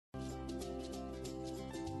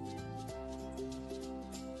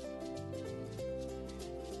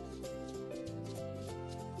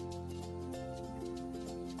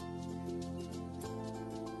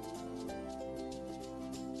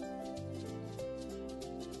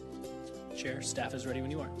Chair. Staff is ready when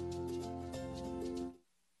you are.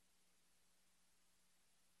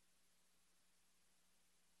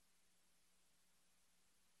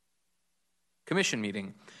 Commission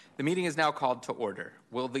meeting. The meeting is now called to order.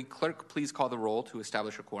 Will the clerk please call the roll to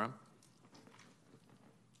establish a quorum?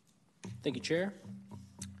 Thank you, Chair.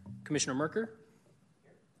 Commissioner Merker?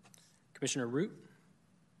 Here. Commissioner Root?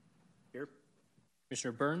 Here.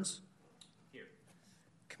 Commissioner Burns? Here.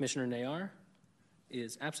 Commissioner Nayar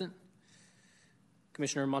is absent.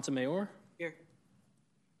 Commissioner Montemayor? Here.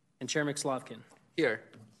 And Chair McSlavkin? Here.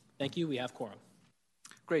 Thank you. We have quorum.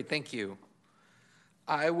 Great, thank you.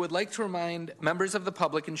 I would like to remind members of the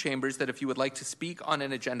public in chambers that if you would like to speak on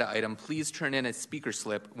an agenda item, please turn in a speaker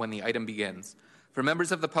slip when the item begins. For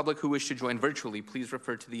members of the public who wish to join virtually, please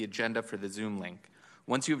refer to the agenda for the Zoom link.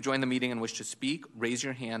 Once you have joined the meeting and wish to speak, raise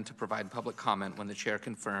your hand to provide public comment when the chair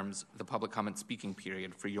confirms the public comment speaking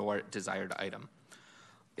period for your desired item.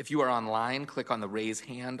 If you are online, click on the raise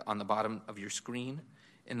hand on the bottom of your screen.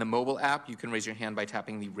 In the mobile app, you can raise your hand by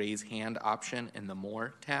tapping the raise hand option in the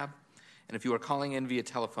More tab. And if you are calling in via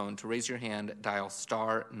telephone, to raise your hand, dial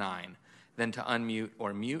 *9. Then to unmute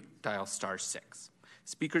or mute, dial *6.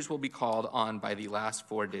 Speakers will be called on by the last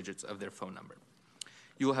 4 digits of their phone number.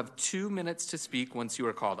 You will have 2 minutes to speak once you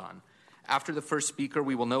are called on. After the first speaker,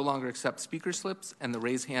 we will no longer accept speaker slips, and the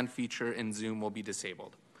raise hand feature in Zoom will be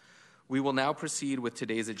disabled. We will now proceed with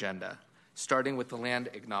today's agenda, starting with the land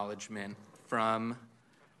acknowledgement from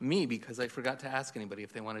me, because I forgot to ask anybody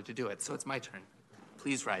if they wanted to do it. So it's my turn.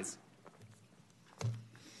 Please rise.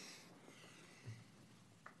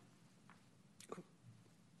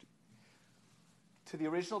 To the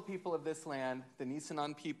original people of this land, the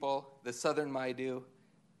Nisenan people, the Southern Maidu,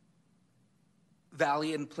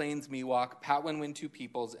 Valley and Plains Miwok, Patwin-Wintu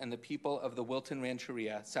peoples, and the people of the Wilton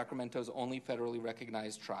Rancheria, Sacramento's only federally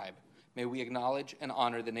recognized tribe, may we acknowledge and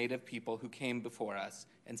honor the native people who came before us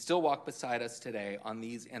and still walk beside us today on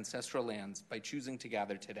these ancestral lands by choosing to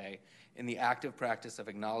gather today in the active practice of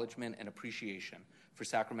acknowledgement and appreciation for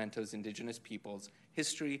Sacramento's indigenous peoples'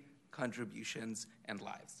 history, contributions, and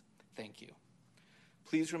lives. Thank you.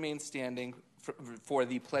 Please remain standing for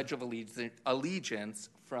the Pledge of Allegiance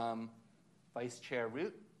from Vice Chair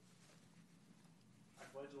Root. I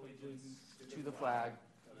pledge allegiance to the flag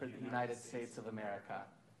for the United States of America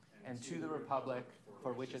and to the republic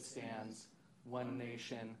for which it stands, one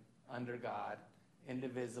nation, under God,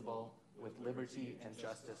 indivisible, with liberty and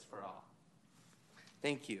justice for all.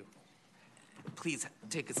 Thank you. Please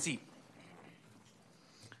take a seat.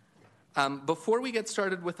 Before we get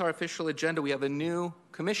started with our official agenda, we have a new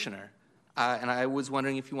commissioner, and I was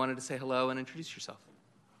wondering if you wanted to say hello and introduce yourself.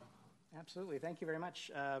 Absolutely. Thank you very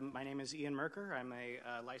much. My name is Ian Merker. I'm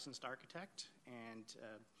a licensed architect and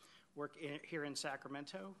work here in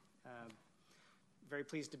Sacramento. Very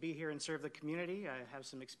pleased to be here and serve the community. I have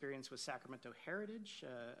some experience with Sacramento Heritage,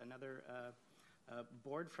 another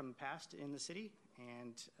board from the past in the city,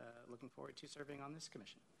 and looking forward to serving on this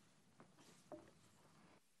commission.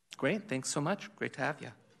 Great, thanks so much. Great to have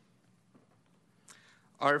you.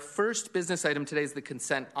 Our first business item today is the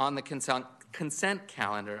consent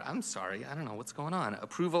calendar. I'm sorry, I don't know what's going on.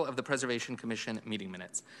 Approval of the Preservation Commission meeting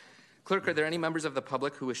minutes. Clerk, are there any members of the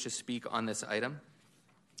public who wish to speak on this item?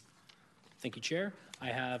 Thank you, Chair. I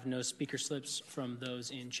have no speaker slips from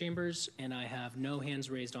those in chambers, and I have no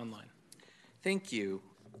hands raised online. Thank you.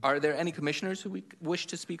 Are there any commissioners who wish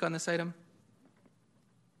to speak on this item?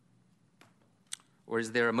 Or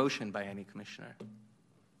is there a motion by any commissioner?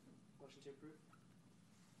 Motion to approve.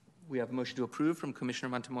 We have a motion to approve from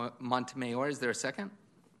Commissioner Montemayor. Is there a second?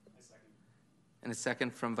 A second. And a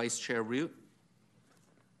second from Vice Chair Root.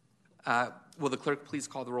 Will the clerk please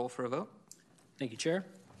call the roll for a vote? Thank you, Chair.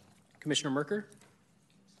 Commissioner Merker?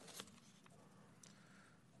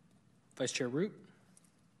 Vice Chair Root?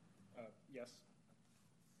 Yes.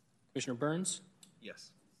 Commissioner Burns?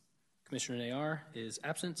 Yes. Commissioner Nayar is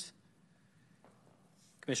absent.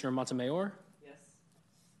 Commissioner Montemayor? Yes.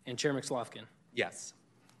 And Chair McSlavkin? Yes.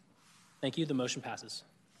 Thank you. The motion passes.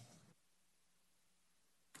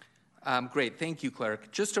 Great. Thank you,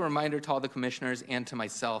 Clerk. Just a reminder to all the commissioners and to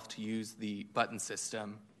myself to use the button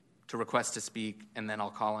system to request to speak, and then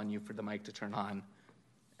I'll call on you for the mic to turn on,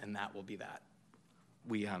 and that will be that.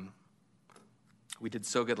 We did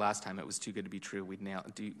so good last time. It was too good to be true. We'd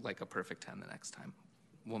do like a perfect 10 the next time.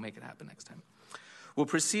 We'll make it happen next time. We'll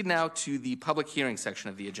proceed now to the public hearing section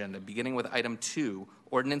of the agenda, beginning with item 2,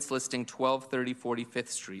 ordinance listing 1230 45th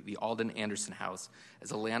Street, the Alden Anderson House,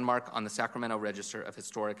 as a landmark on the Sacramento Register of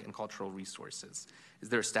Historic and Cultural Resources. Is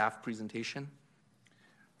there a staff presentation?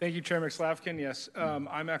 Thank you, Chair McSlavkin. Yes,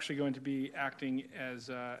 I'm actually going to be acting as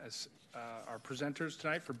our presenters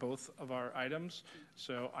tonight for both of our items.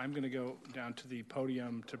 So I'm going to go down to the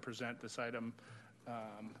podium to present this item.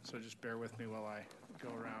 So just bear with me while I go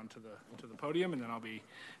around to the podium, and then I'll be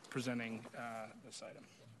presenting this item.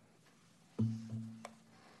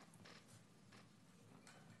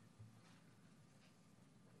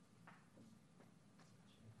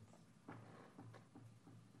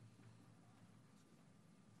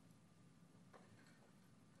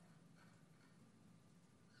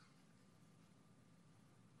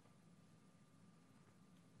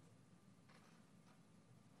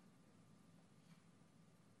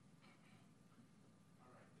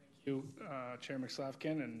 You, Chair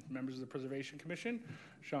McSlavkin and members of the Preservation Commission.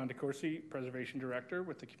 Sean DeCourcy, Preservation Director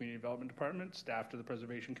with the Community Development Department, staff to the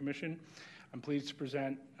Preservation Commission. I'm pleased to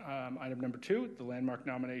present item number 2, the landmark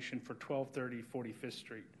nomination for 1230 45th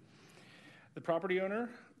Street. The property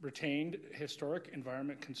owner retained historic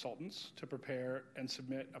environment consultants to prepare and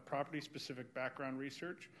submit a property-specific background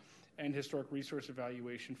research and historic resource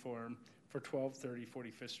evaluation form for 1230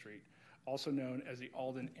 45th Street, also known as the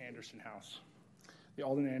Alden Anderson House. The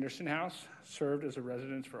Alden Anderson House served as a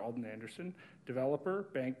residence for Alden Anderson, developer,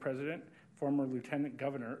 bank president, former lieutenant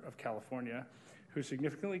governor of California, who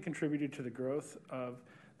significantly contributed to the growth of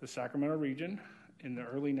the Sacramento region in the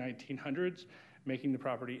early 1900s, making the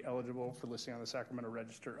property eligible for listing on the Sacramento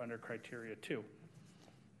Register under Criteria 2.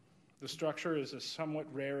 The structure is a somewhat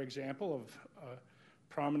rare example of a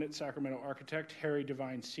prominent Sacramento architect, Harry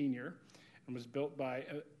Devine Sr., and was built by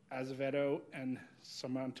Azevedo and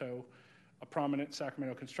Samanto, a prominent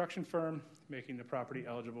Sacramento construction firm, making the property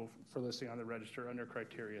eligible for listing on the register under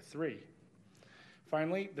Criteria 3.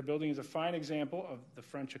 Finally, the building is a fine example of the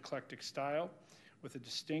French eclectic style with the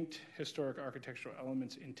distinct historic architectural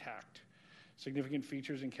elements intact. Significant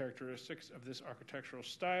features and characteristics of this architectural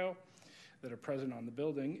style that are present on the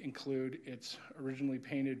building include its originally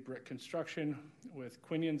painted brick construction with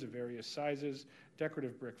quinions of various sizes,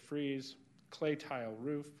 decorative brick frieze, clay tile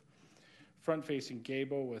roof, front-facing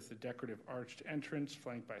gable with a decorative arched entrance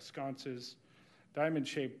flanked by sconces,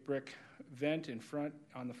 diamond-shaped brick vent in front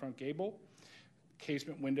on the front gable,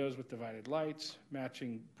 casement windows with divided lights,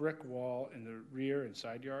 matching brick wall in the rear and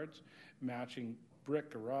side yards, matching brick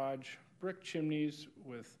garage, brick chimneys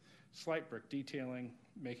with slight brick detailing,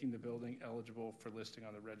 making the building eligible for listing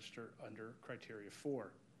on the register under Criteria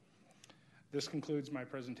 4. This concludes my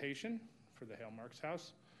presentation for the Hale Marks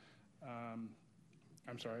House.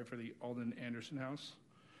 For the Alden Anderson House,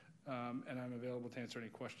 and I'm available to answer any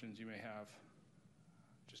questions you may have.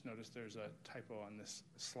 Just noticed there's a typo on this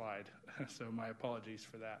slide, so my apologies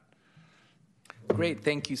for that. Great,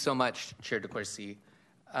 thank you so much, Chair DeCourcy.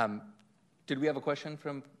 Did we have a question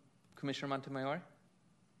from Commissioner Montemayor?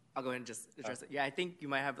 I'll go ahead and just address it. Yeah, I think you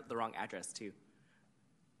might have the wrong address too.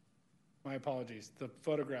 My apologies. The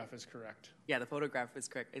photograph is correct. Yeah, the photograph is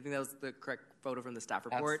correct. I think that was the correct photo from the staff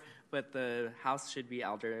report, but the house should be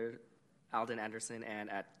Alden Anderson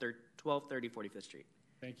and at 1230 45th Street.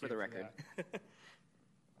 Thank you for the record.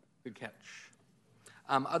 Good catch.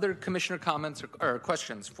 Other commissioner comments or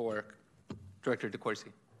questions for Director DeCourcy?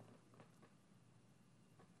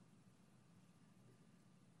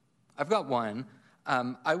 I've got one.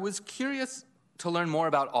 I was curious to learn more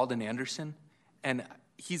about Alden Anderson, and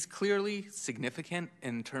he's clearly significant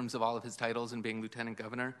in terms of all of his titles and being lieutenant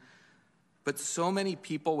governor, but so many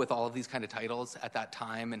people with all of these kind of titles at that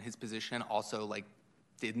time and his position also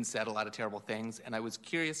didn't said a lot of terrible things, and I was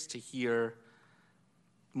curious to hear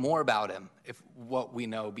more about him, if what we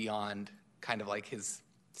know beyond kind of his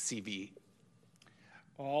CV.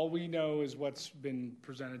 All we know is what's been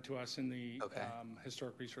presented to us in the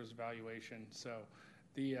historic resource evaluation. So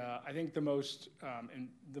I think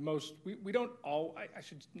we don't all.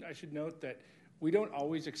 I should note that we don't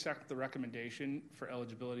always accept the recommendation for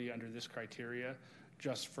eligibility under this criteria,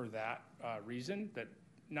 just for that reason. That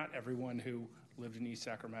not everyone who lived in East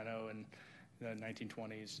Sacramento in the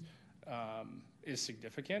 1920s is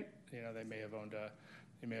significant. They may have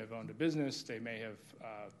owned a business. They may have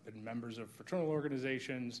been members of fraternal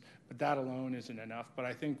organizations, but that alone isn't enough. But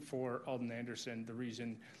I think for Alden Anderson, the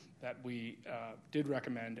reason that we did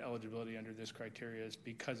recommend eligibility under this criteria is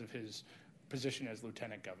because of his position as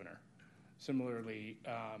lieutenant governor. Similarly,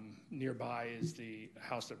 nearby is the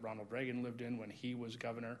house that Ronald Reagan lived in when he was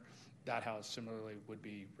governor. That house similarly would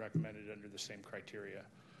be recommended under the same criteria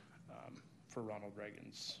for Ronald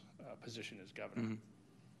Reagan's position as governor. Mm-hmm.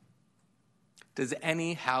 Does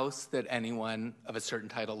any house that anyone of a certain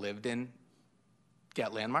title lived in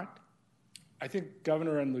get landmarked? I think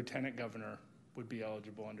governor and lieutenant governor would be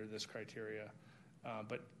eligible under this criteria.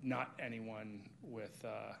 but not anyone with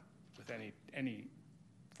any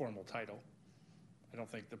formal title. I don't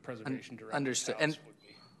think the preservation director Understood. would And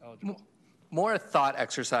be eligible. more a thought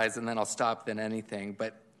exercise, and then I'll stop than anything.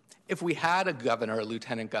 But if we had a governor, a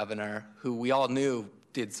lieutenant governor, who we all knew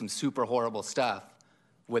did some super horrible stuff,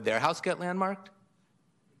 would their house get landmarked?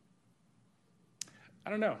 I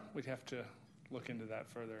don't know. We'd have to look into that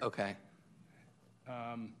further. Okay.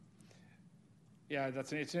 Yeah,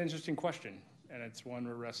 it's an interesting question, and it's one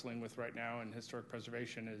we're wrestling with right now in historic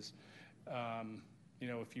preservation. Is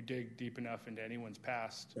if you dig deep enough into anyone's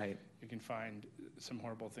past, Right. you can find some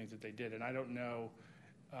horrible things that they did. And I don't know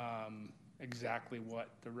exactly what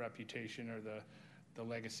the reputation or the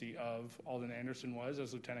legacy of Alden Anderson was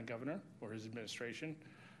as lieutenant governor or his administration.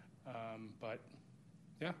 But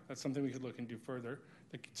yeah, that's something we could look into further.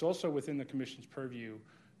 It's also within the commission's purview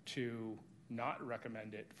to not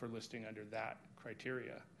recommend it for listing under that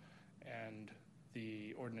criteria. And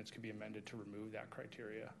the ordinance could be amended to remove that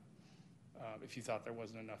criteria if you thought there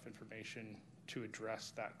wasn't enough information to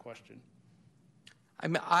address that question. I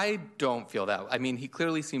mean, I don't feel that. I mean, he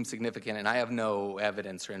clearly seems significant, and I have no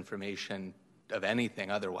evidence or information of anything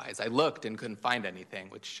otherwise. I looked and couldn't find anything,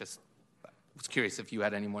 which just was curious if you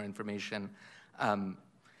had any more information. And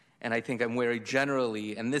I think I'm wary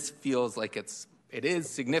generally, and this feels like it is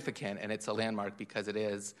significant and it's a landmark because it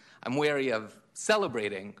is. I'm wary of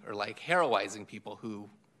celebrating or like heroizing people who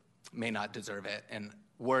may not deserve it and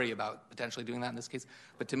worry about potentially doing that in this case.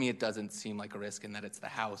 But to me, it doesn't seem like a risk in that it's the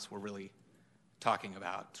house we're really talking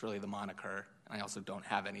about. It's really the moniker. And I also don't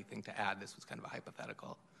have anything to add. This was kind of a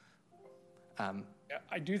hypothetical.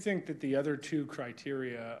 I do think that the other two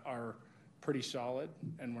criteria are pretty solid,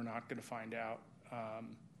 and we're not going to find out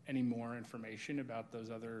any more information about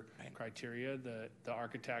those other criteria. The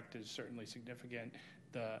architect is certainly significant.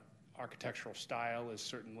 The architectural style is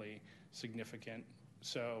certainly significant.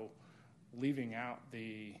 So leaving out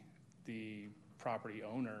the property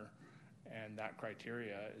owner and that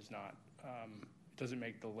criteria is not, it doesn't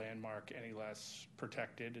make the landmark any less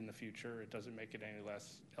protected in the future. It doesn't make it any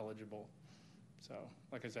less eligible. So,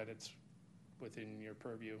 like I said, it's within your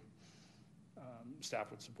purview.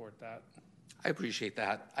 Staff would support that. I appreciate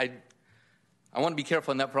that. I want to be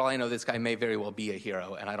careful in that for all I know, this guy may very well be a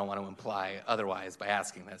hero, and I don't want to imply otherwise by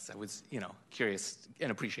asking this. I was, curious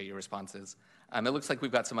and appreciate your responses. It looks like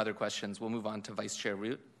we've got some other questions. We'll move on to Vice Chair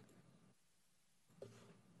Root.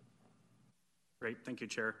 Great, thank you,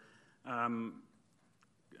 Chair.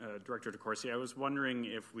 Director DeCourcy, I was wondering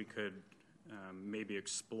if we could maybe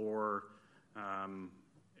explore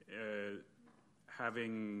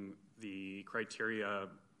having the criteria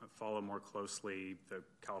follow more closely the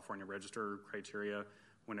California Register criteria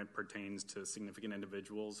when it pertains to significant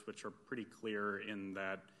individuals, which are pretty clear in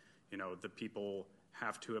that, the people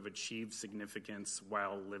have to have achieved significance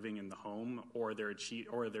while living in the home, or their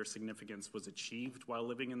significance was achieved while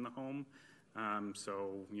living in the home.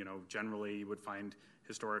 So, generally you would find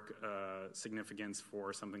historic significance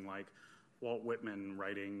for something like Walt Whitman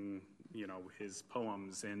writing, his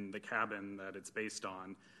poems in the cabin that it's based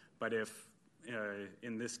on. But if,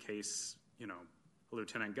 in this case, a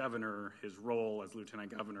lieutenant governor, his role as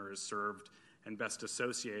lieutenant governor is served and best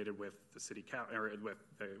associated with the city or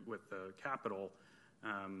with the capital,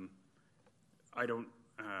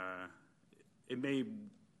 it may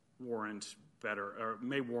warrant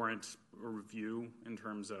a review in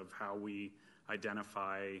terms of how we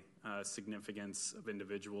identify significance of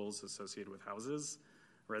individuals associated with houses,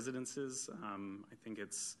 residences.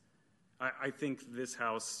 I think this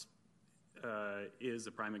house is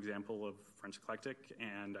a prime example of French eclectic,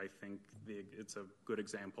 and I think it's a good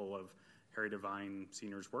example of Harry Devine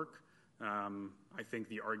Sr.'s work. I think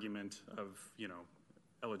the argument of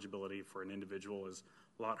eligibility for an individual is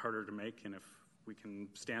a lot harder to make, and if we can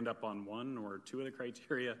stand up on one or two of the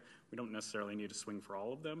criteria, we don't necessarily need to swing for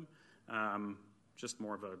all of them. Just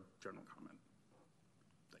more of a general comment.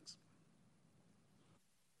 Thanks.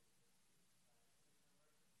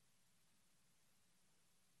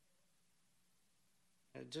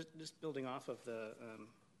 Just building off of the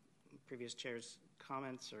previous chair's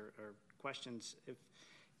comments or questions,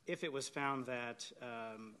 if it was found that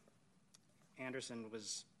Anderson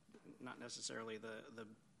was not necessarily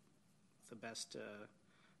the best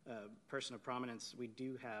person of prominence, we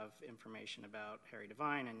do have information about Harry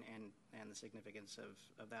Devine and the significance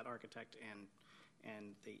of that architect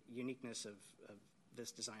and the uniqueness of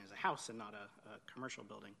this design as a house and not a commercial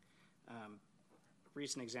building.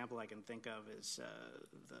 Recent example I can think of is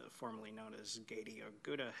the formerly known as Gady or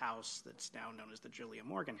Gouda House that's now known as the Julia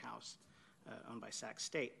Morgan House, owned by Sac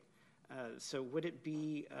State. So would it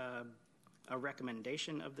be a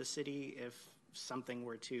recommendation of the city if something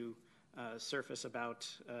were to surface about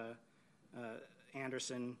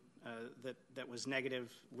Anderson that was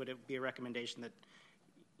negative, would it be a recommendation that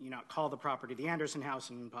you not call the property the Anderson House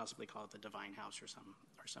and possibly call it the Divine House or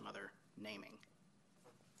some other naming?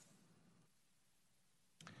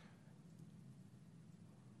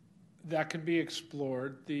 That could be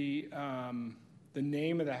explored. The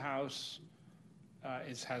name of the house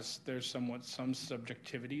there's some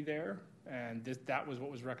subjectivity there, and that was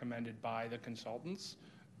what was recommended by the consultants.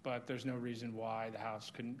 But there's no reason why the house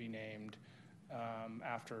couldn't be named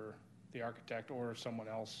after the architect or someone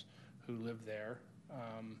else who lived there.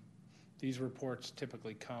 These reports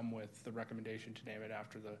typically come with the recommendation to name it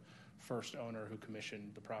after the first owner who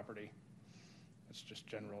commissioned the property. It's just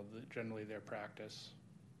generally their practice.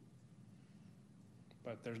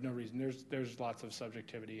 But there's no reason. There's lots of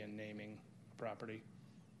subjectivity in naming a property.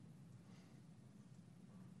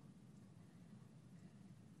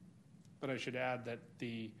 But I should add that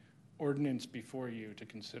the ordinance before you to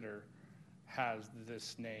consider has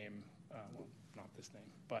this name, well, not this name,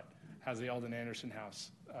 but has the Alden Anderson House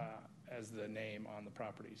as the name on the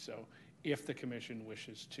property. So if the commission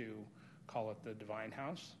wishes to call it the Divine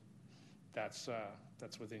House, that's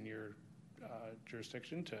within your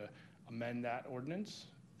jurisdiction to amend that ordinance.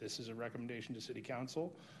 This is a recommendation to City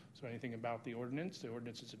Council. So anything about the ordinance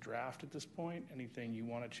is a draft at this point. Anything you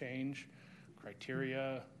want to change,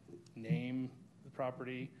 criteria, name the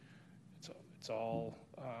property, it's all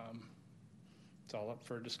up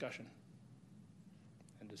for discussion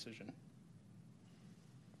and decision.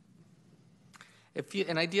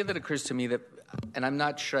 An idea that occurs to me that, and I'm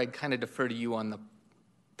not sure, I'd kind of defer to you on the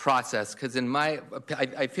process, because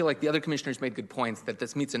I feel like the other commissioners made good points that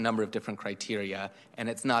this meets a number of different criteria, and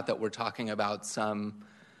it's not that we're talking about some,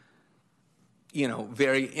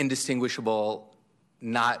 very indistinguishable,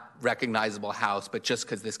 not recognizable house, but just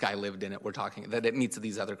because this guy lived in it, we're talking that it meets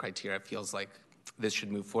these other criteria. It feels like this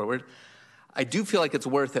should move forward. I do feel like it's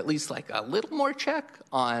worth at least like a little more check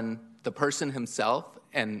on the person himself,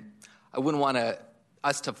 and I wouldn't want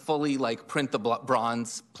us to fully like print the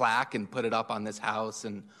bronze plaque and put it up on this house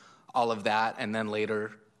and all of that, and then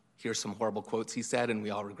later here's some horrible quotes he said and we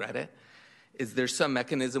all regret it. Is there some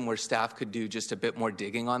mechanism where staff could do just a bit more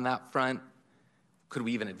digging on that front? Could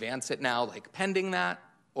we even advance it now, like pending that,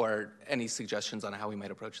 or any suggestions on how we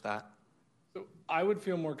might approach that? So I would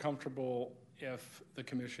feel more comfortable if the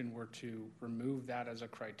commission were to remove that as a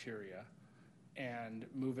criteria and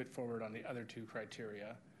move it forward on the other two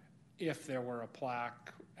criteria. If there were a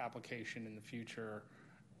plaque application in the future,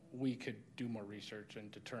 we could do more research and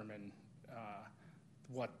determine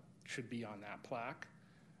what should be on that plaque.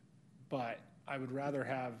 But I would rather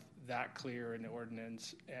have that clear in the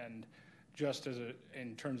ordinance. And just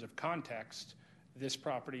in terms of context, this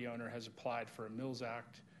property owner has applied for a Mills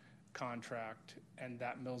Act contract, and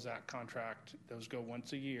that Mills Act contract, those go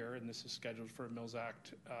once a year, and this is scheduled for a Mills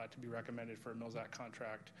Act to be recommended for a Mills Act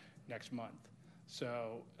contract next month.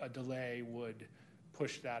 So a delay would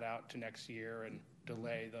push that out to next year and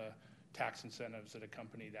delay the tax incentives that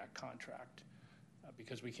accompany that contract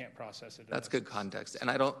because we can't process it. That's good context. And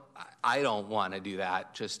I don't want to do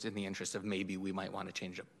that just in the interest of maybe we might want to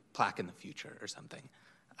change a plaque in the future or something.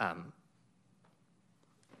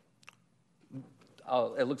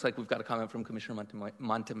 It looks like we've got a comment from Commissioner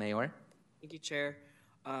Montemayor. Thank you, Chair.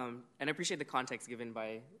 And I appreciate the context given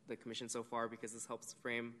by the Commission so far because this helps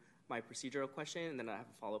frame my procedural question, and then I have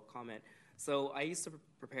a follow-up comment. So I used to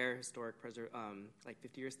prepare historic, like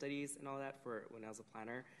 50-year studies and all that for when I was a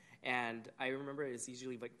planner, and I remember it's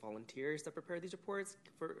usually like volunteers that prepare these reports.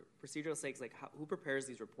 For procedural sakes, like who prepares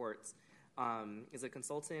these reports? Is it a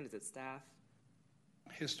consultant? Is it staff?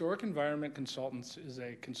 Historic Environment Consultants is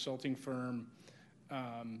a consulting firm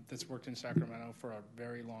that's worked in Sacramento for a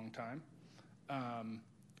very long time.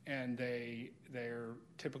 And they're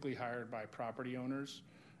typically hired by property owners,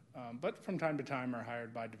 but from time to time are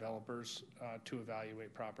hired by developers to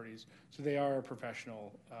evaluate properties. So they are a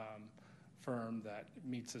professional firm that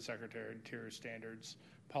meets the Secretary of Interior standards.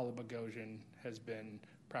 Paula Bogosian has been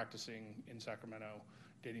practicing in Sacramento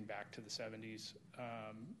dating back to the 70s,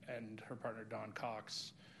 and her partner Don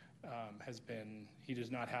Cox he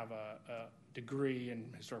does not have a degree in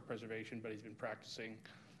historic preservation, but he's been practicing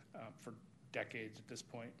for decades at this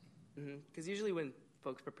point. Because usually when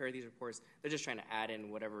folks prepare these reports, they're just trying to add in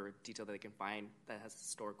whatever detail that they can find that has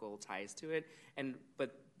historical ties to it.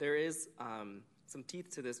 But there is some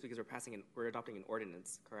teeth to this because we're adopting an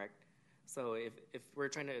ordinance, correct? So if we're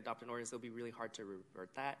trying to adopt an ordinance, it'll be really hard to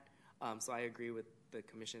revert that. So I agree with the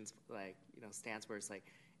Commission's stance where it's like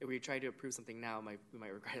if we try to approve something now, we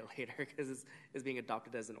might regret it later because it's being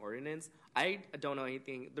adopted as an ordinance. I don't know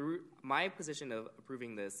anything. My position of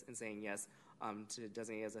approving this and saying yes to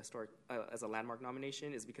designate as a as a landmark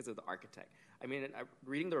nomination is because of the architect. I mean,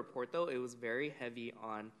 reading the report though, it was very heavy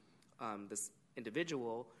on this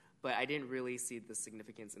individual, but I didn't really see the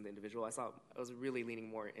significance in the individual. I was really leaning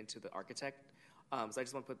more into the architect. So I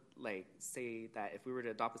just want to say that if we were to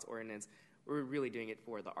adopt this ordinance, we're really doing it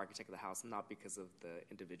for the architect of the house, not because of the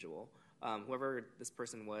individual. Whoever this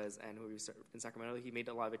person was and who we served in Sacramento, he made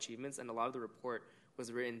a lot of achievements, and a lot of the report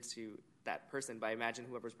was written to that person. But I imagine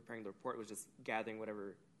whoever was preparing the report was just gathering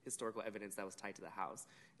whatever historical evidence that was tied to the house,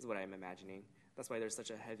 is what I'm imagining. That's why there's such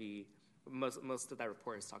a heavy, most of that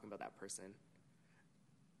report is talking about that person.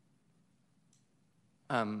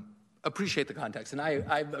 Appreciate the context, and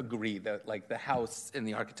I agree that like the house and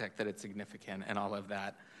the architect, that it's significant and all of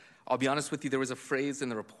that. I'll be honest with you, there was a phrase in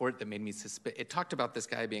the report that made me suspicious. It talked about this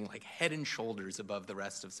guy being like head and shoulders above the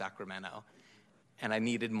rest of Sacramento, and I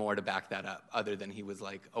needed more to back that up, other than he was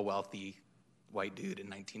like a wealthy white dude in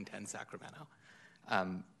 1910 Sacramento.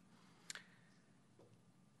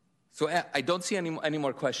 So I don't see any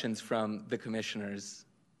more questions from the commissioners.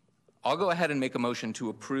 I'll go ahead and make a motion to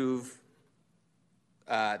approve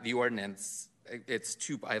the ordinance. It's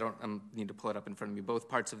I need to pull it up in front of me, both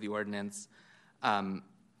parts of the ordinance,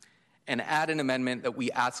 and add an amendment that we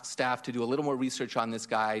ask staff to do a little more research on this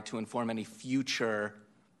guy to inform any future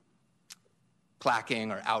plaquing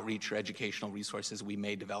or outreach or educational resources we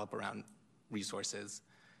may develop around resources.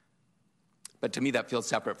 But to me, that feels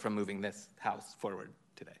separate from moving this house forward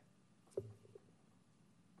today. Is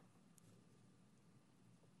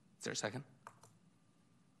there a second?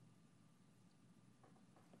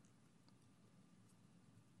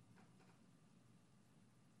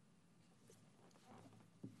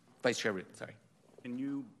 Vice Chair Root, sorry. Can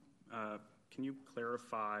you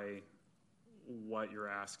clarify what you're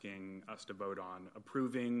asking us to vote on?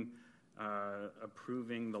 Approving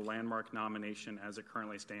the landmark nomination as it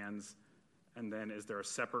currently stands, and then is there a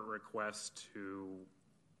separate request to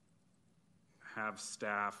have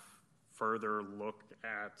staff further look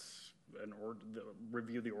at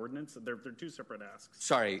review the ordinance? They're two separate asks.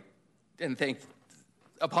 Sorry, and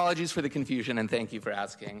apologies for the confusion, and thank you for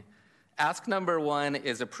asking. Ask number one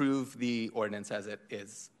is approve the ordinance as it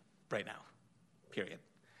is right now, period.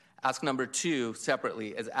 Ask number two, separately,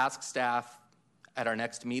 is ask staff at our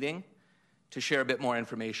next meeting to share a bit more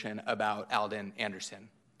information about Alden Anderson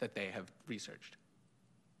that they have researched.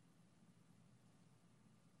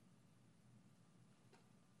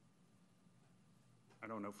 I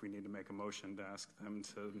don't know if we need to make a motion to ask them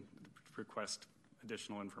to request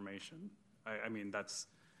additional information. I mean, that's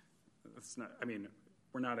not, I mean,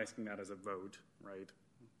 we're not asking that as a vote, right?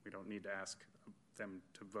 We don't need to ask them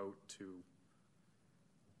to vote to.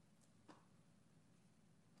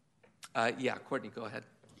 Yeah, Courtney, go ahead.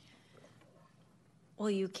 Well,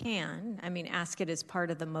 you can. I mean, ask it as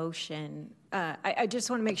part of the motion. I just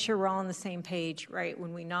want to make sure we're all on the same page, right?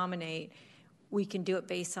 When we nominate, we can do it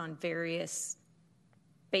based on various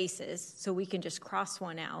bases. So we can just cross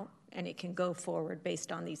one out and it can go forward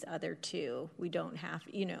based on these other two. We don't have,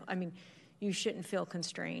 I mean, you shouldn't feel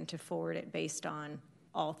constrained to forward it based on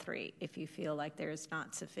all three if you feel like there's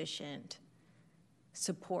not sufficient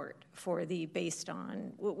support for the based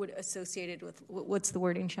on what would associated with, what's the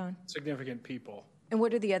wording, Sean? Significant people. And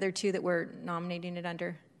what are the other two that we're nominating it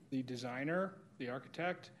under? The designer, the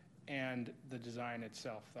architect, and the design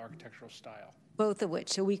itself, the architectural style. Both of which,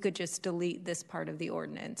 so we could just delete this part of the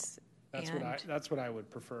ordinance. That's what I would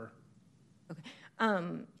prefer. Okay.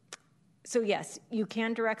 So yes, you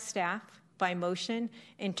can direct staff by motion.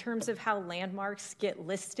 In terms of how landmarks get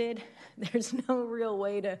listed, there's no real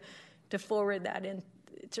way to forward that in,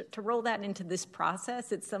 to roll that into this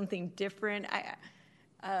process. It's something different. I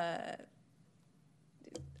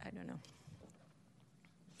don't know.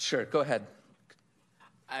 Sure, go ahead.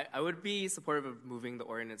 I would be supportive of moving the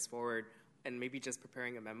ordinance forward and maybe just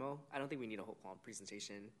preparing a memo. I don't think we need a whole long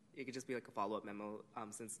presentation. It could just be like a follow-up memo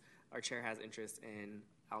since our chair has interest in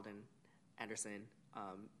Alden Anderson.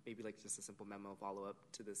 Maybe like just a simple memo follow-up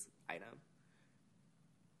to this item.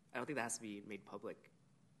 I don't think that has to be made public,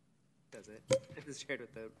 does it? If it's shared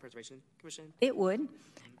with the Preservation Commission? It would.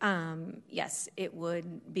 Yes, it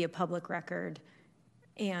would be a public record.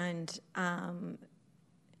 And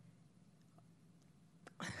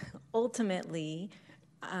ultimately,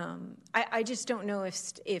 I just don't know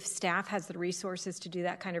if staff has the resources to do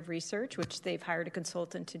that kind of research, which they've hired a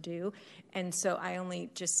consultant to do. And so I only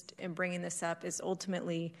just am bringing this up is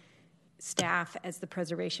ultimately staff, as the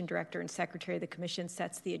preservation director and secretary of the commission,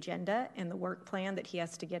 sets the agenda and the work plan that he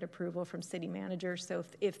has to get approval from city manager. So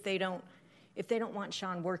if they don't want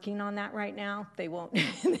Sean working on that right now, they won't.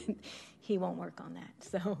 He won't work on that.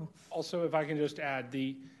 So Also, if I can just add,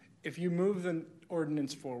 if you move the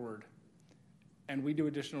ordinance forward and we do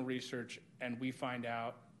additional research and we find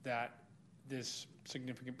out that this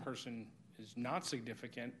significant person is not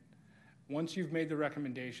significant, once you've made the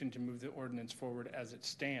recommendation to move the ordinance forward as it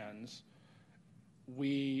stands,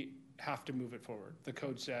 we have to move it forward. The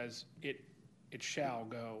code says it shall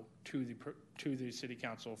go to the city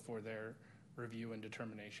council for their review and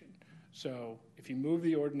determination. So if you move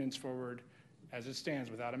the ordinance forward as it stands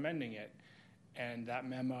without amending it, and that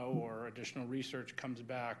memo or additional research comes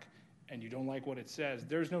back and you don't like what it says,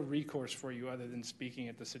 there's no recourse for you other than speaking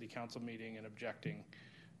at the city council meeting and objecting.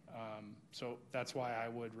 So that's why I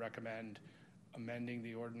would recommend amending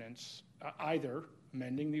the ordinance, either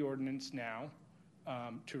amending the ordinance now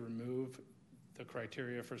to remove the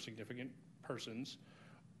criteria for significant persons,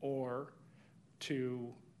 or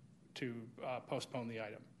to postpone the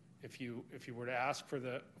item. If you were to ask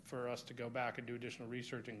for us to go back and do additional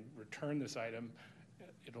research and return this item,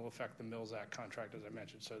 it'll affect the Mills Act contract, as I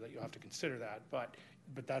mentioned, so that you'll have to consider that. But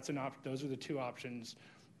that's those are the two options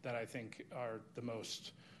that I think are the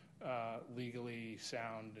most legally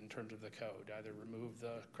sound in terms of the code. Either remove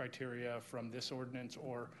the criteria from this ordinance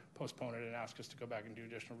or postpone it and ask us to go back and do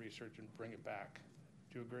additional research and bring it back.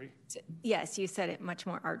 Do you agree? yes, you said it much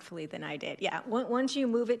more artfully than I did. Yeah, once you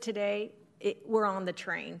move it today, we're on the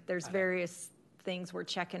train. There's various things we're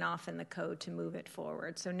checking off in the code to move it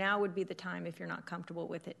forward. So now would be the time, if you're not comfortable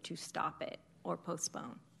with it, to stop it or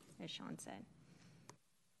postpone, as Sean said.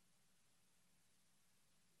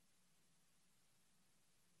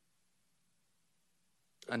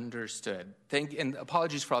 Understood. And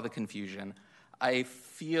apologies for all the confusion. I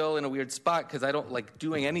feel in a weird spot because I don't like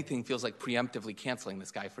doing anything feels like preemptively canceling this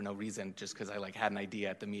guy for no reason just because I had an idea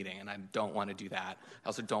at the meeting, and I don't want to do that. I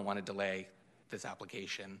also don't want to delay this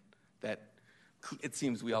application that it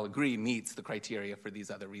seems we all agree meets the criteria for these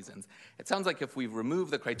other reasons. It sounds like if we remove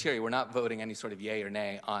the criteria, we're not voting any sort of yay or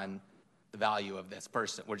nay on the value of this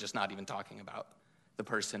person. We're just not even talking about the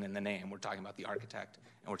person in the name. We're talking about the architect,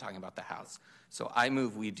 and we're talking about the house. So I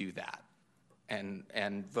move we do that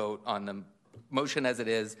and vote on the motion as it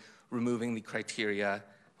is, removing the criteria,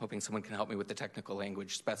 hoping someone can help me with the technical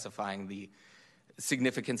language, specifying the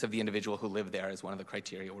significance of the individual who lived there as one of the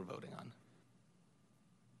criteria we're voting on.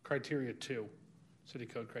 Criteria 2, City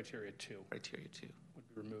Code Criteria 2. Criteria 2.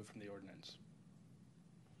 Would be removed from the ordinance.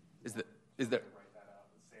 Is there...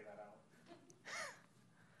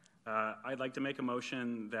 I'd like to make a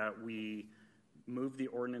motion that we move the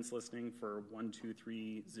ordinance listing for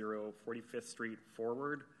 1230 45th Street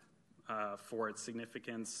forward for its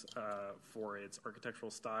significance, for its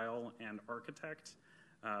architectural style and architect,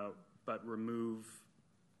 but remove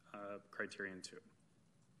criterion 2.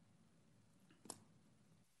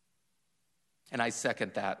 And I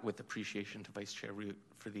second that with appreciation to Vice Chair Root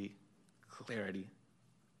for the clarity.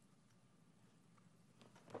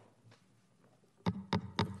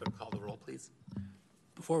 Clerk, call the roll, please.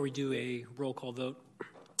 Before we do a roll call vote,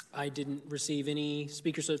 I didn't receive any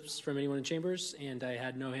speaker slips from anyone in chambers, and I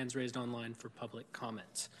had no hands raised online for public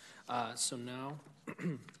comment. So now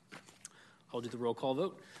I'll do the roll call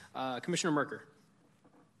vote. Commissioner Merker.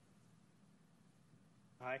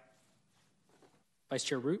 Aye. Vice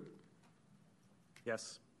Chair Root.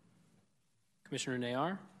 Yes. Commissioner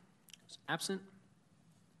Nayar is absent.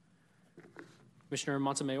 Commissioner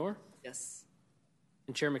Montemayor Yes.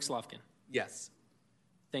 and Chair McSlavkin. Yes.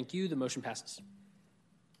 Thank you. The motion passes.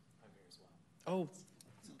 Oh,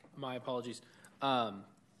 my apologies.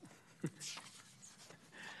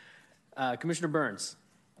 Commissioner Burns.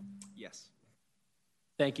 Yes.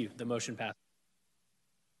 Thank you. The motion passes.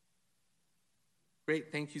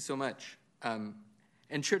 Great. Thank you so much.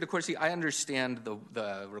 And Chair DeCoursey, I understand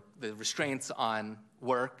the restraints on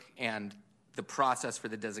work and the process for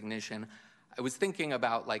the designation. I was thinking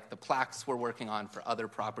about the plaques we're working on for other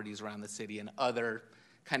properties around the city and other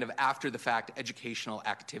kind of after-the-fact educational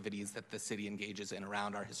activities that the city engages in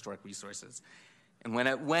around our historic resources. And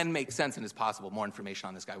when makes sense and is possible, more information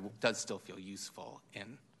on this guy does still feel useful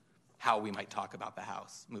in how we might talk about the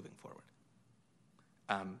house moving forward.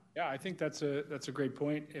 Yeah, I think that's a great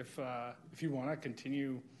point. If you want to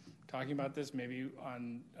continue talking about this, maybe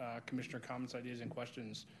on commissioner comments, ideas, and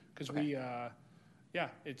questions, because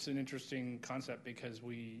it's an interesting concept because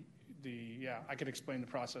I could explain the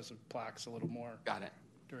process of plaques a little more. Got it.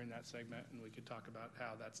 During that segment, and we could talk about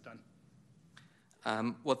how that's done.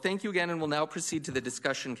 Well, thank you again, and we'll now proceed to the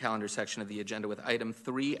discussion calendar section of the agenda with item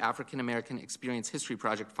 3, African American Experience History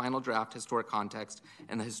Project, Final Draft, Historic Context,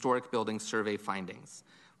 and the Historic Building Survey Findings,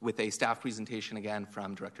 with a staff presentation again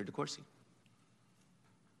from Director DeCoursey.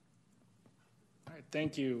 All right,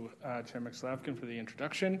 thank you, Chair McSlavkin, for the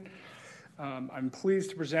introduction. I'm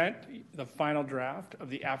pleased to present the final draft of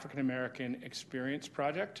the African American Experience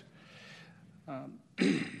Project.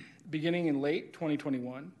 Beginning in late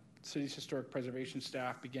 2021, City's historic preservation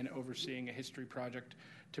staff began overseeing a history project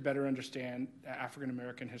to better understand African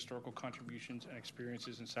American historical contributions and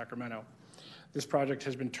experiences in Sacramento. This project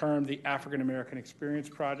has been termed the African American Experience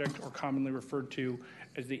Project, or commonly referred to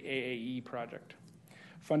as the AAE Project.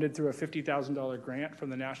 Funded through a $50,000 grant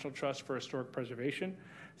from the National Trust for Historic Preservation,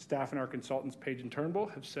 staff and our consultants, Page and Turnbull,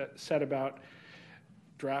 have set about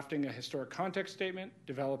drafting a historic context statement,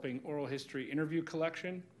 developing oral history interview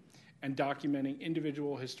collection, and documenting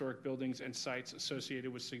individual historic buildings and sites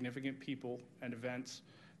associated with significant people and events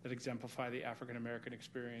that exemplify the African American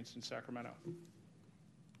experience in Sacramento.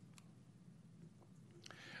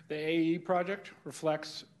 The AAE project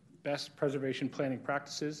reflects best preservation planning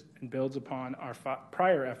practices and builds upon our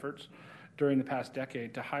prior efforts during the past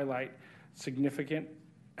decade to highlight significant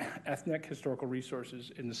ethnic historical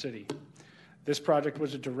resources in the city. This project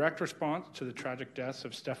was a direct response to the tragic deaths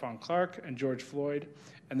of Stephon Clark and George Floyd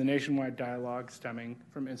and the nationwide dialogue stemming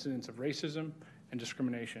from incidents of racism and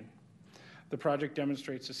discrimination. The project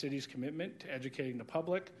demonstrates the city's commitment to educating the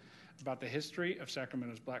public about the history of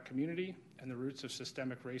Sacramento's Black community and the roots of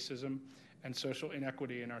systemic racism and social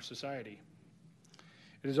inequity in our society.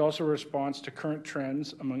 It is also a response to current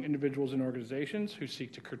trends among individuals and organizations who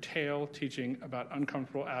seek to curtail teaching about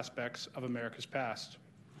uncomfortable aspects of America's past.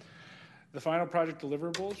 The final project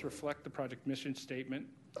deliverables reflect the project mission statement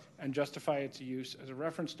and justify its use as a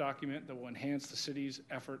reference document that will enhance the city's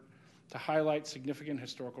effort to highlight significant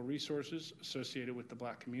historical resources associated with the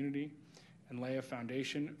Black community and lay a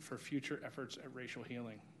foundation for future efforts at racial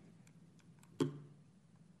healing.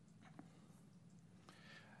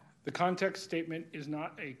 The context statement is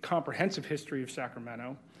not a comprehensive history of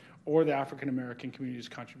Sacramento or the African American community's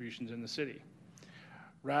contributions in the city.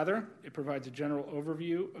 Rather, it provides a general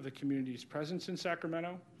overview of the community's presence in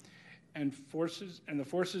Sacramento and the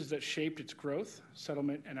forces that shaped its growth,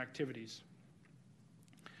 settlement, and activities.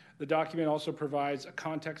 The document also provides a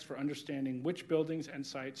context for understanding which buildings and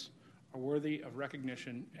sites are worthy of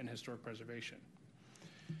recognition and historic preservation.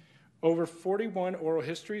 Over 41 oral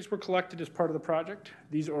histories were collected as part of the project.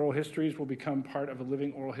 These oral histories will become part of a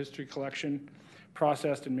living oral history collection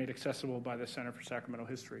processed and made accessible by the Center for Sacramento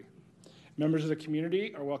History. Members of the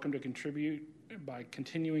community are welcome to contribute by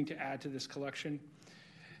continuing to add to this collection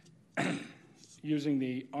using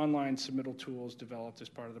the online submittal tools developed as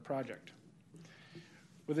part of the project.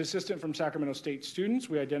 With assistance from Sacramento State students,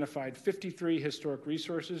 we identified 53 historic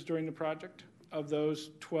resources during the project. Of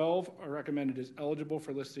those, 12 are recommended as eligible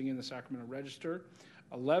for listing in the Sacramento Register.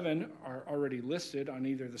 11 are already listed on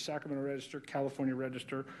either the Sacramento Register, California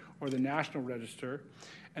Register, or the National Register,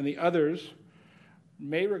 and the others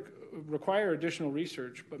may require additional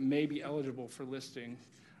research, but may be eligible for listing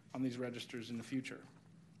on these registers in the future.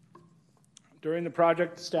 During the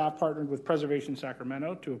project, staff partnered with Preservation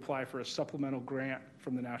Sacramento to apply for a supplemental grant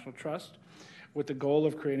from the National Trust with the goal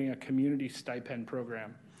of creating a community stipend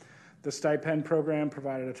program. The stipend program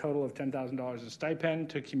provided a total of $10,000 in stipend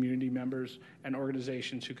to community members and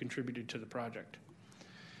organizations who contributed to the project.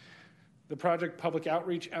 The project public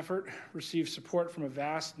outreach effort received support from a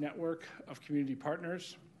vast network of community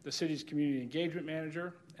partners, the city's community engagement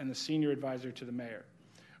manager, and the senior advisor to the mayor.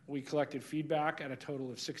 We collected feedback at a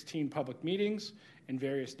total of 16 public meetings in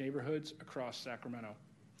various neighborhoods across Sacramento,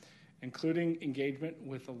 including engagement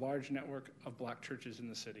with a large network of Black churches in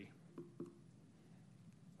the city.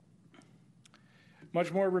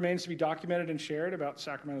 Much more remains to be documented and shared about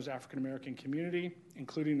Sacramento's African American community,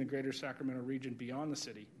 including the greater Sacramento region beyond the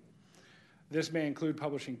city. This may include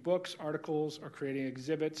publishing books, articles, or creating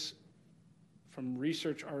exhibits from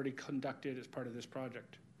research already conducted as part of this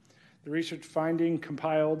project. The research finding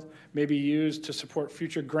compiled may be used to support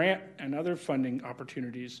future grant and other funding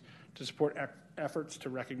opportunities to support efforts to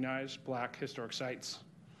recognize Black historic sites.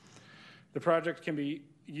 The project can be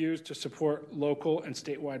used to support local and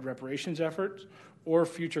statewide reparations efforts or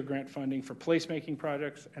future grant funding for placemaking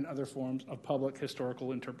projects and other forms of public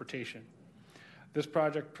historical interpretation. This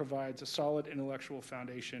project provides a solid intellectual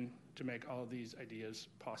foundation to make all of these ideas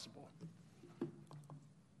possible.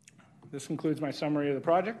 This concludes my summary of the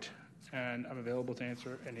project, and I'm available to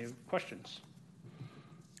answer any questions.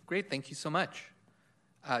 Great, thank you so much.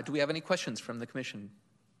 Do we have any questions from the commission?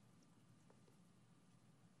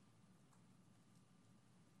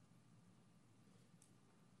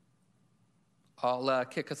 I'll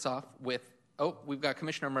kick us off with, we've got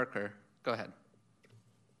Commissioner Merker. Go ahead.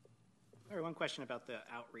 All right, one question about the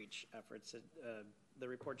outreach efforts. The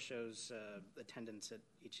report shows attendance at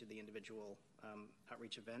each of the individual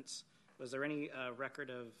outreach events. Was there any record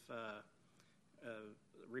of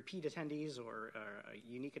repeat attendees or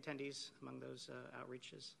unique attendees among those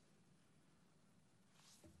outreaches?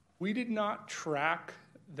 We did not track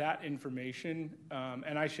that information,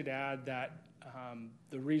 and I should add that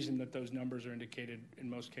the reason that those numbers are indicated in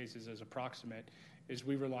most cases as approximate is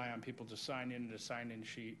we rely on people to sign in a sign-in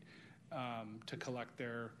sheet to collect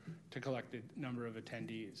the number of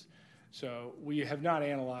attendees. So we have not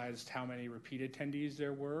analyzed how many repeat attendees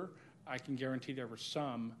there were. I can guarantee there were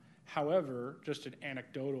some. However, just an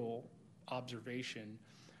anecdotal observation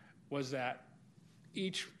was that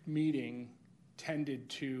each meeting tended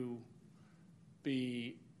to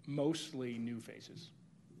be mostly new faces.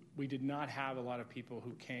 We did not have a lot of people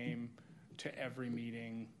who came to every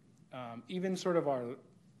meeting. Even sort of our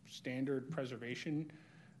standard preservation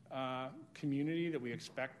community that we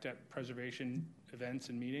expect at preservation events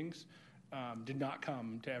and meetings did not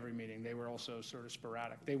come to every meeting. They were also sort of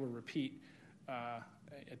sporadic. They were repeat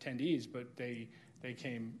attendees, but they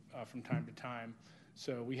came from time to time.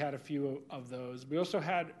 So we had a few of those. We also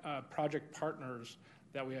had project partners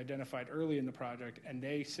that we identified early in the project, and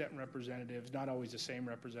they sent representatives, not always the same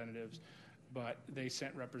representatives, but they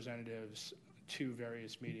sent representatives to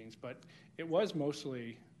various meetings. But it was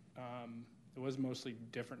mostly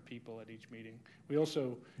different people at each meeting. We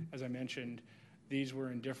also, as I mentioned, these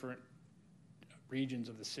were in different regions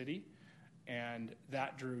of the city, and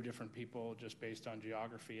that drew different people just based on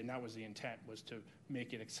geography. And that was the intent, was to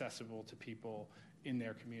make it accessible to people in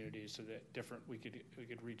their communities so that we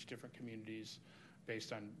could reach different communities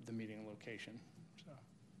based on the meeting location. So.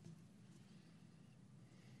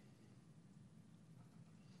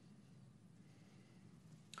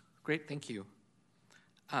 Great, thank you.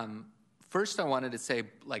 First, I wanted to say,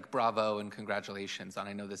 bravo and congratulations on,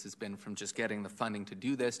 I know this has been from just getting the funding to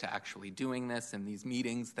do this to actually doing this and these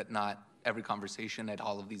meetings, that not every conversation at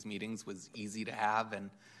all of these meetings was easy to have,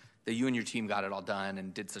 and that you and your team got it all done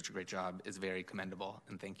and did such a great job is very commendable,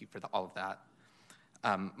 and thank you for all of that.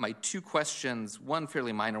 My two questions, one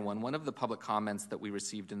fairly minor one. One of the public comments that we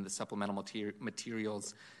received in the supplemental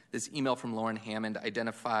materials, this email from Lauren Hammond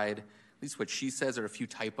identified, at least what she says, are a few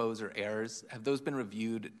typos or errors. Have those been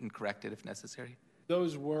reviewed and corrected if necessary?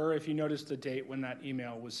 Those were, if you notice the date when that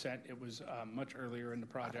email was sent, it was much earlier in the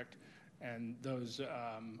project. And those,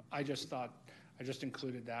 I just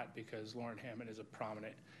included that because Lauren Hammond is a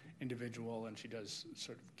prominent individual, and she does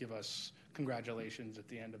sort of give us congratulations at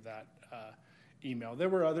the end of that email. There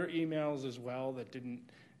were other emails as well that didn't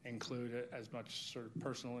include as much sort of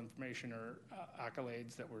personal information or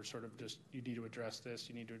accolades that were sort of just, you need to address this,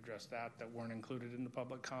 you need to address that weren't included in the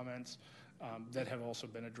public comments that have also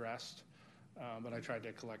been addressed. But I tried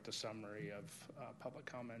to collect a summary of public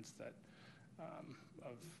comments that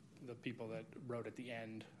of the people that wrote at the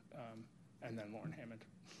end, and then Lauren Hammond.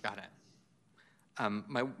 Got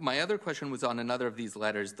it. My other question was on another of these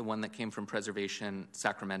letters, the one that came from Preservation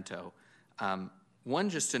Sacramento.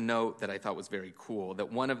 One, just to note that I thought was very cool, that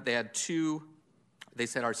they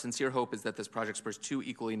said, our sincere hope is that this project spurs two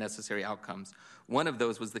equally necessary outcomes. One of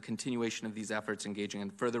those was the continuation of these efforts engaging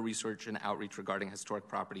in further research and outreach regarding historic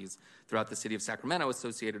properties throughout the city of Sacramento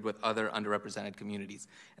associated with other underrepresented communities,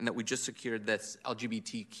 and that we just secured this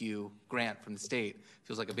LGBTQ grant from the state.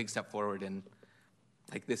 Feels like a big step forward in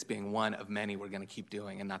this being one of many we're going to keep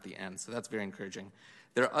doing and not the end. So that's very encouraging.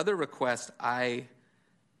 There are other requests I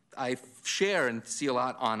share and see a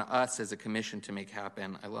lot on us as a commission to make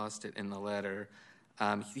happen. I lost it in the letter.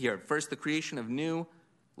 Here, first, the creation of new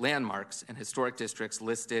landmarks and historic districts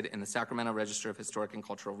listed in the Sacramento Register of Historic and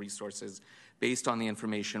Cultural Resources based on the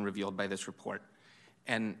information revealed by this report.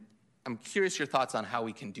 And I'm curious your thoughts on how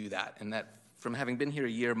we can do that, and that from having been here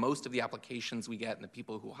a year, most of the applications we get and the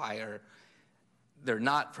people who hire, they're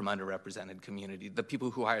not from underrepresented community. The people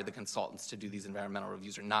who hire the consultants to do these environmental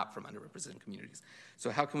reviews are not from underrepresented communities. So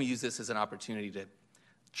how can we use this as an opportunity to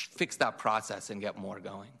fix that process and get more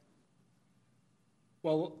going?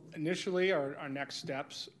 Well, initially, our next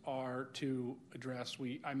steps are to address,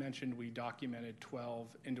 I mentioned we documented 12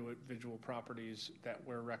 individual properties that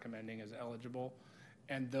we're recommending as eligible,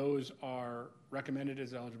 and those are recommended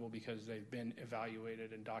as eligible because they've been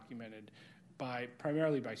evaluated and documented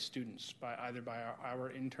primarily by students, either by our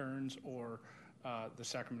interns or the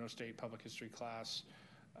Sacramento State Public History class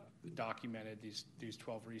documented these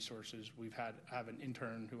 12 resources. We have an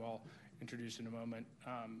intern who I'll introduce in a moment,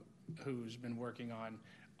 who's been working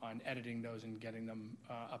on editing those and getting them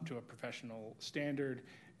up to a professional standard.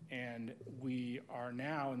 And we are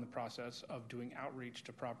now in the process of doing outreach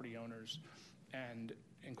to property owners and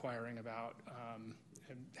inquiring about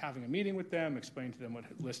having a meeting with them, explaining to them what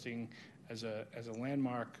listing as a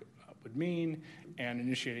landmark would mean, and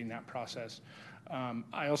initiating that process.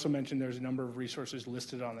 I also mentioned there's a number of resources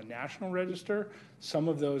listed on the National Register. Some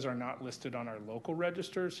of those are not listed on our local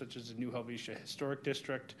register, such as the New Helvetia Historic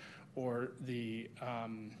District or the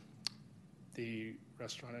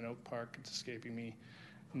restaurant in Oak Park. It's escaping me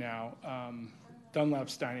now.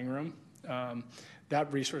 Dunlap's Dining Room.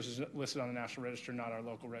 That resource is listed on the National Register, not our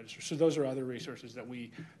local register. So those are other resources that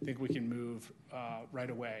we think we can move right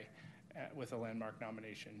away with a landmark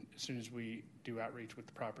nomination as soon as we do outreach with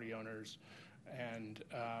the property owners and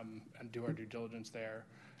do our due diligence there,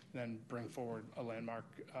 then bring forward a landmark,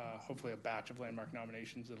 hopefully a batch of landmark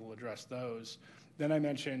nominations that will address those. Then I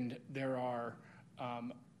mentioned there are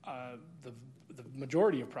the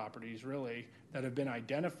majority of properties really that have been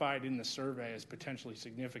identified in the survey as potentially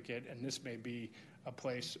significant, and this may be a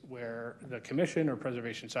place where the commission or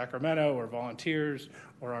Preservation Sacramento or volunteers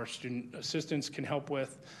or our student assistants can help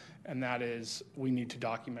with, and that is we need to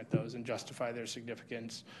document those and justify their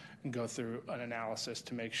significance and go through an analysis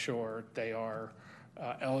to make sure they are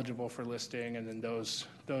eligible for listing, and then those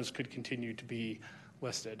could continue to be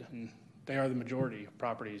listed. And they are the majority of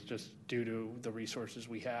properties just due to the resources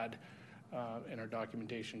we had in our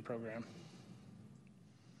documentation program.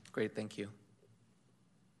 Great, thank you.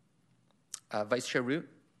 Vice Chair Root?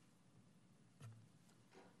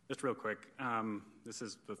 Just real quick, this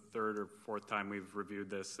is the third or fourth time we've reviewed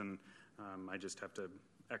this, and I just have to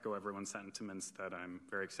echo everyone's sentiments that I'm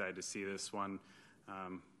very excited to see this one,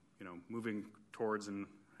 moving towards and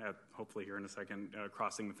hopefully here in a second,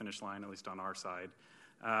 crossing the finish line, at least on our side.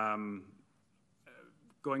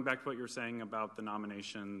 Going back to what you were saying about the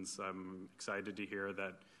nominations, I'm excited to hear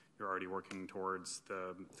that you're already working towards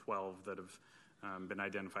the 12 that have been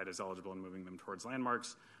identified as eligible and moving them towards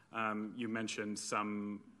landmarks. You mentioned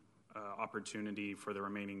some opportunity for the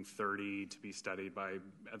remaining 30 to be studied by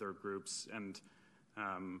other groups, and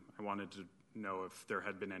I wanted to know if there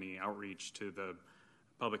had been any outreach to the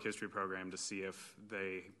public history program to see if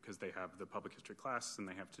because they have the public history class and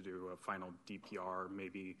they have to do a final DPR,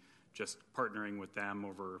 maybe just partnering with them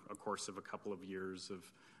over a course of a couple of years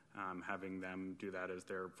of having them do that as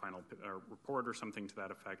their final report or something to that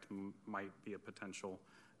effect might be a potential,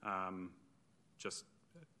 just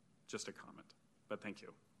a comment. But thank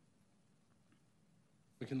you.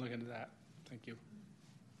 We can look into that. Thank you.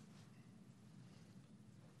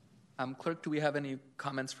 Clerk, do we have any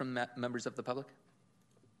comments from members of the public?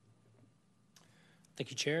 Thank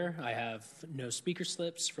you, Chair. I have no speaker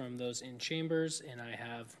slips from those in chambers, and I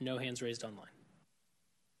have no hands raised online.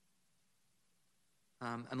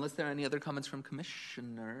 Unless there are any other comments from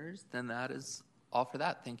commissioners, then that is all for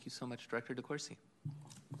that. Thank you so much, Director DeCoursey.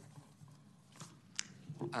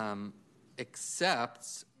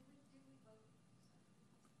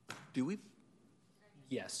 Do we?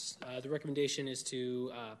 Yes. The recommendation is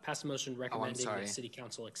to pass a motion recommending that City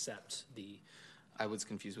Council accept the... I was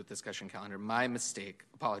confused with discussion calendar. My mistake.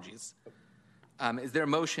 Apologies. Is there a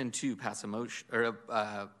motion to pass a motion?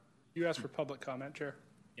 You asked for public comment, Chair?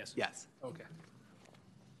 Yes. Yes. Okay.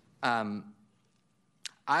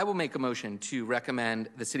 I will make a motion to recommend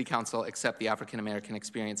the City Council accept the African American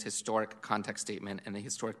Experience Historic Context Statement and the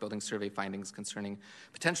Historic Building Survey findings concerning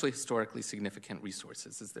potentially historically significant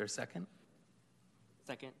resources. Is there a second?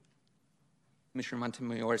 Second. Commissioner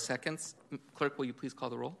Montemayor seconds. Clerk, will you please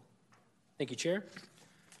call the roll? Thank you, Chair.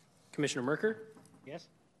 Commissioner Merker? Yes?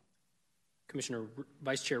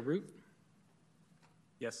 Vice Chair Root?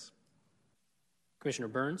 Yes. Commissioner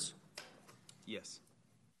Burns? Yes.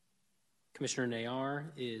 Commissioner Nayar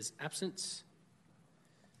is absent.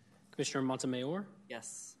 Commissioner Montemayor?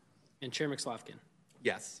 Yes. And Chair McSlavkin?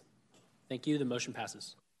 Yes. Thank you. The motion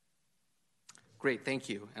passes. Great, thank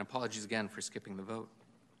you. And apologies again for skipping the vote.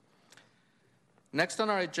 Next on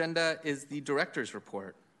our agenda is the Director's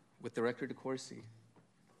Report with Director DeCoursey.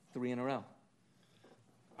 3 in a row.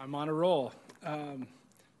 I'm on a roll.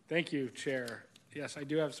 Thank you, Chair. Yes, I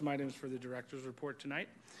do have some items for the Director's Report tonight.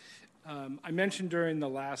 I mentioned during the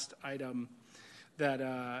last item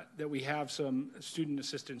that we have some student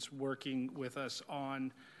assistants working with us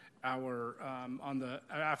on on the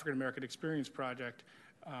African American Experience Project.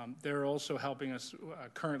 They're also helping us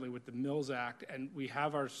currently with the Mills Act, and we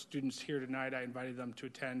have our students here tonight. I invited them to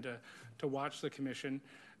attend to watch the commission.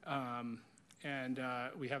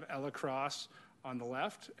 We have Ella Cross on the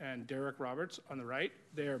left and Derek Roberts on the right.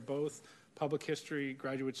 They are both public history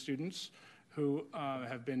graduate students who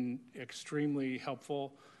have been extremely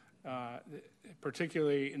helpful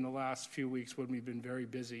particularly in the last few weeks when we've been very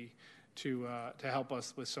busy to help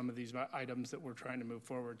us with some of these items that we're trying to move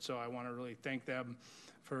forward. So I want to really thank them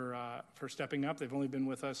for stepping up. They've only been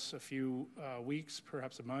with us a few weeks,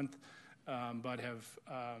 perhaps a month, but have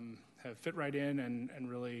fit right in and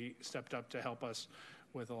really stepped up to help us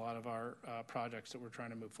with a lot of our projects that we're trying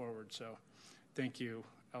to move forward. So thank you,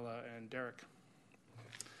 Ella and Derek.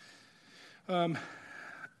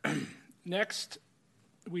 Next,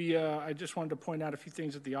 I just wanted to point out a few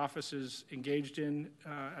things that the office is engaged in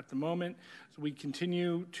at the moment. So we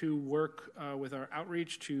continue to work with our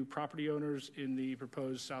outreach to property owners in the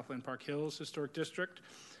proposed Southland Park Hills Historic District.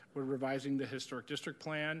 We're revising the Historic District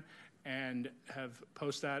Plan and have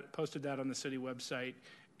posted that on the city website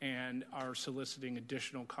and are soliciting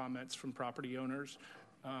additional comments from property owners.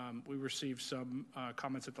 We received some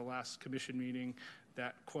comments at the last commission meeting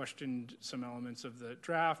that questioned some elements of the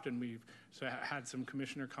draft, and we've had some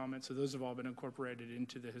commissioner comments. So those have all been incorporated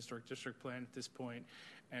into the Historic District Plan at this point,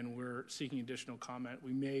 and we're seeking additional comment.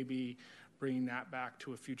 We may be bringing that back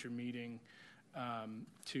to a future meeting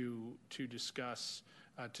to discuss,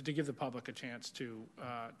 to give the public a chance to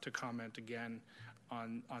comment again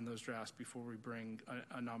on those drafts before we bring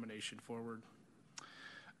a nomination forward.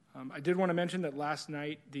 I did want to mention that last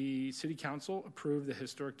night the City Council approved the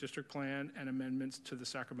Historic District Plan and amendments to the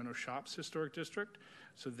Sacramento Shops Historic District.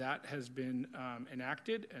 So that has been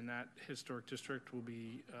enacted, and that Historic District will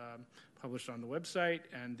be published on the website,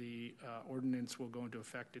 and the ordinance will go into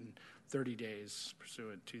effect in 30 days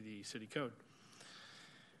pursuant to the City Code.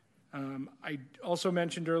 I also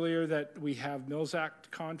mentioned earlier that we have Mills Act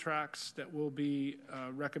contracts that will be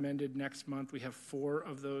recommended next month. We have 4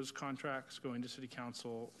 of those contracts going to City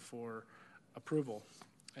Council for approval.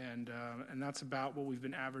 And that's about what we've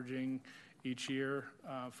been averaging each year,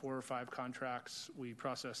 4 or 5 contracts. We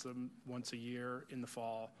process them once a year in the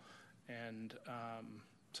fall. And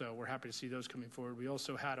so we're happy to see those coming forward. We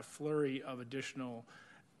also had a flurry of additional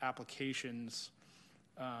applications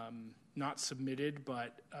not submitted,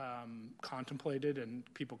 but contemplated, and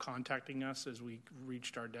people contacting us as we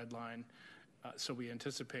reached our deadline. So we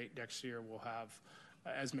anticipate next year we'll have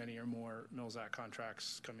as many or more Mills Act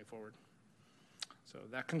contracts coming forward. So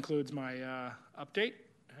that concludes my update,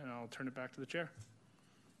 and I'll turn it back to the chair.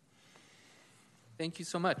 Thank you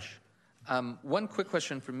so much. One quick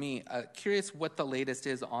question from me. Curious what the latest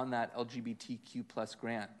is on that LGBTQ plus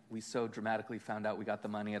grant. We so dramatically found out we got the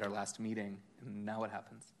money at our last meeting, and now what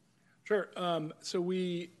happens? Sure. So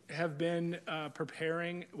we have been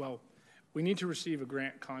preparing, we need to receive a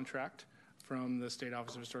grant contract from the State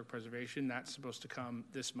Office of Historic Preservation. That's supposed to come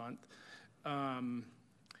this month. That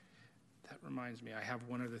reminds me, I have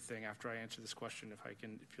one other thing after I answer this question,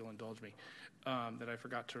 if you'll indulge me, that I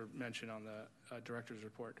forgot to mention on the director's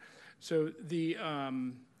report. So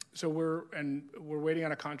we're waiting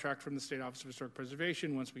on a contract from the State Office of Historic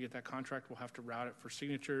Preservation. Once we get that contract, we'll have to route it for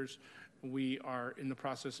signatures. We are in the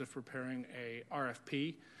process of preparing a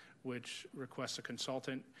RFP, which requests a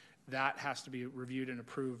consultant. That has to be reviewed and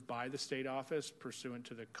approved by the state office pursuant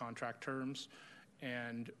to the contract terms.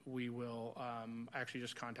 And we will, I actually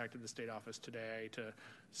just contacted the state office today to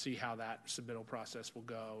see how that submittal process will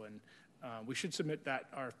go. And we should submit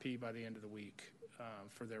that RFP by the end of the week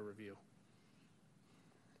for their review.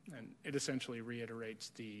 And it essentially reiterates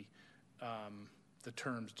the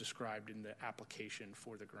terms described in the application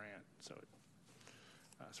for the grant. So it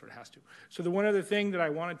sort of has to. So the one other thing that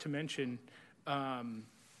I wanted to mention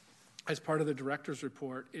as part of the director's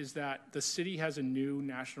report is that the city has a new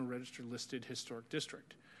National Register listed historic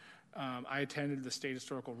district. I attended the State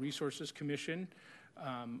Historical Resources Commission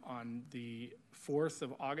on the 4th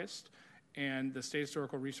of August, and the State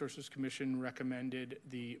Historical Resources Commission recommended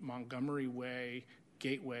the Montgomery Way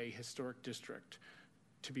Gateway Historic District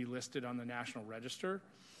to be listed on the National Register.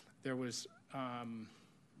 There was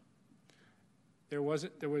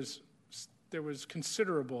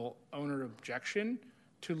considerable owner objection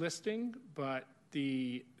to listing, but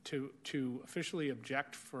to officially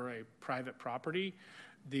object for a private property,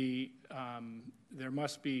 there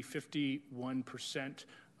must be 51%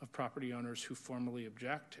 of property owners who formally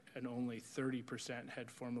object, and only 30%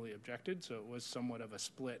 had formally objected. So it was somewhat of a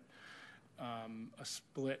split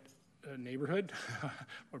neighborhood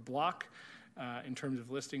or block in terms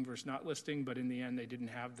of listing versus not listing. But in the end, they didn't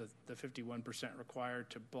have the 51%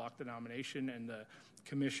 required to block the nomination, and the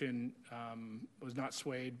commission was not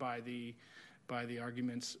swayed by the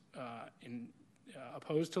arguments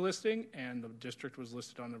opposed to listing, and the district was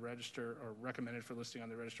listed on the register, or recommended for listing on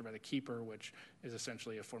the register by the keeper, which is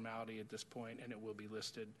essentially a formality at this point, and it will be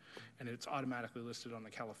listed, and it's automatically listed on the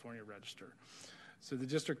California register. So the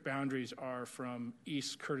district boundaries are from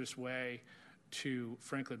East Curtis Way to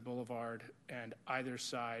Franklin Boulevard and either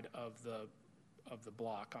side of the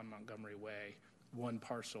block on Montgomery Way, one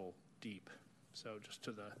parcel deep. So just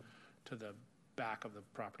to the back of the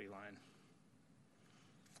property line.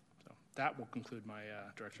 So that will conclude my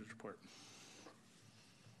director's report.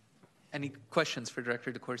 Any questions for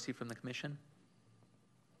Director DeCoursey from the Commission?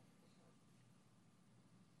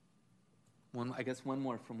 I guess one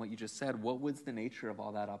more from what you just said. What was the nature of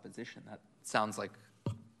all that opposition? That sounds like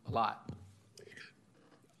a lot.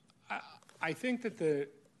 I think that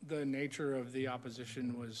the nature of the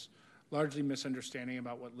opposition was largely misunderstanding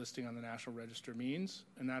about what listing on the National Register means,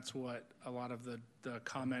 and that's what a lot of the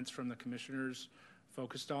comments from the commissioners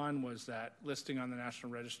focused on, was that listing on the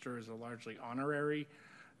National Register is a largely honorary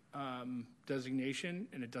designation,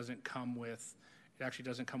 and it actually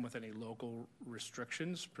doesn't come with any local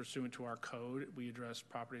restrictions. Pursuant to our code, we address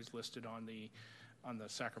properties listed on the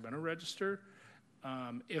Sacramento Register.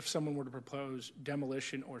 If someone were to propose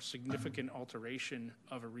demolition or significant alteration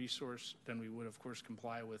of a resource, then we would, of course,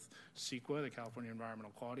 comply with CEQA, the California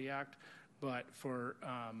Environmental Quality Act. But for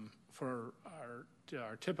our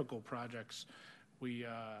typical projects, we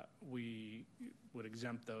would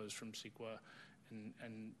exempt those from CEQA,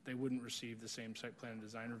 and they wouldn't receive the same site plan and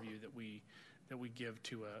design review that we give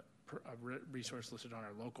to a resource listed on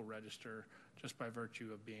our local register, just by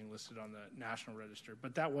virtue of being listed on the National Register.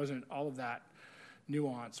 But that wasn't all of that.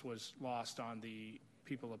 Nuance was lost on the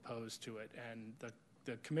people opposed to it, and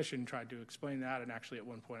the commission tried to explain that, and actually at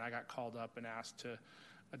one point I got called up and asked to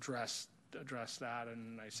address that,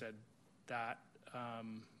 and I said that,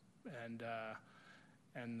 and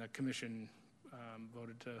the commission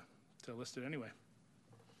voted to list it anyway.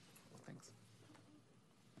 Thanks.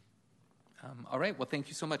 All right, well, thank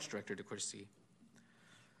you so much, Director DeCoursey.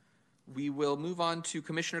 We will move on to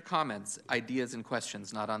commissioner comments, ideas, and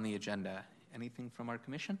questions not on the agenda. Anything from our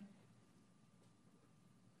commission?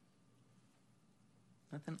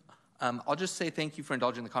 Nothing? I'll just say thank you for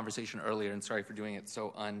indulging the conversation earlier, and sorry for doing it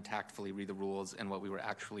so untactfully, read the rules and what we were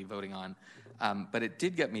actually voting on. But it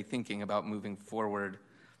did get me thinking about moving forward,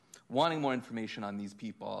 wanting more information on these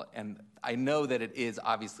people. And I know that it is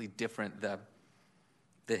obviously different, the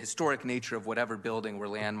historic nature of whatever building we're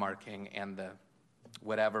landmarking and the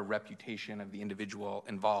whatever reputation of the individual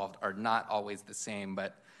involved are not always the same.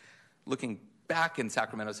 But looking back in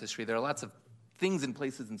Sacramento's history, there are lots of things in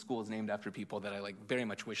places and schools named after people that I very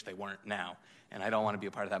much wish they weren't now, and I don't want to be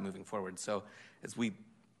a part of that moving forward. So I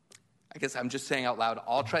guess I'm just saying out loud,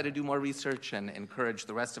 I'll try to do more research and encourage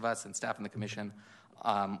the rest of us and staff in the commission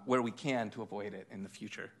where we can to avoid it in the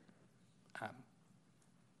future.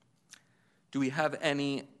 Do we have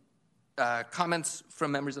any comments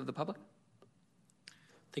from members of the public?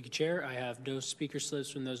 Thank you, Chair. I have no speaker slips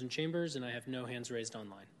from those in chambers, and I have no hands raised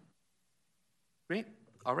online. Great.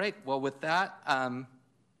 All right. Well, with that,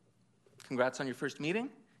 congrats on your first meeting,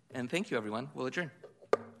 and thank you, everyone. We'll adjourn.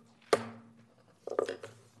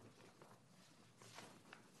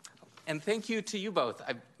 And thank you to you both.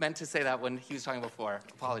 I meant to say that when he was talking before.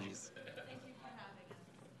 Apologies. Thank you for having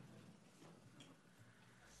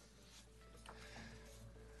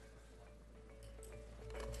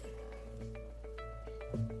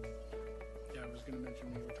us. Yeah, I was going to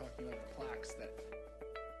mention we were talking about the plaques that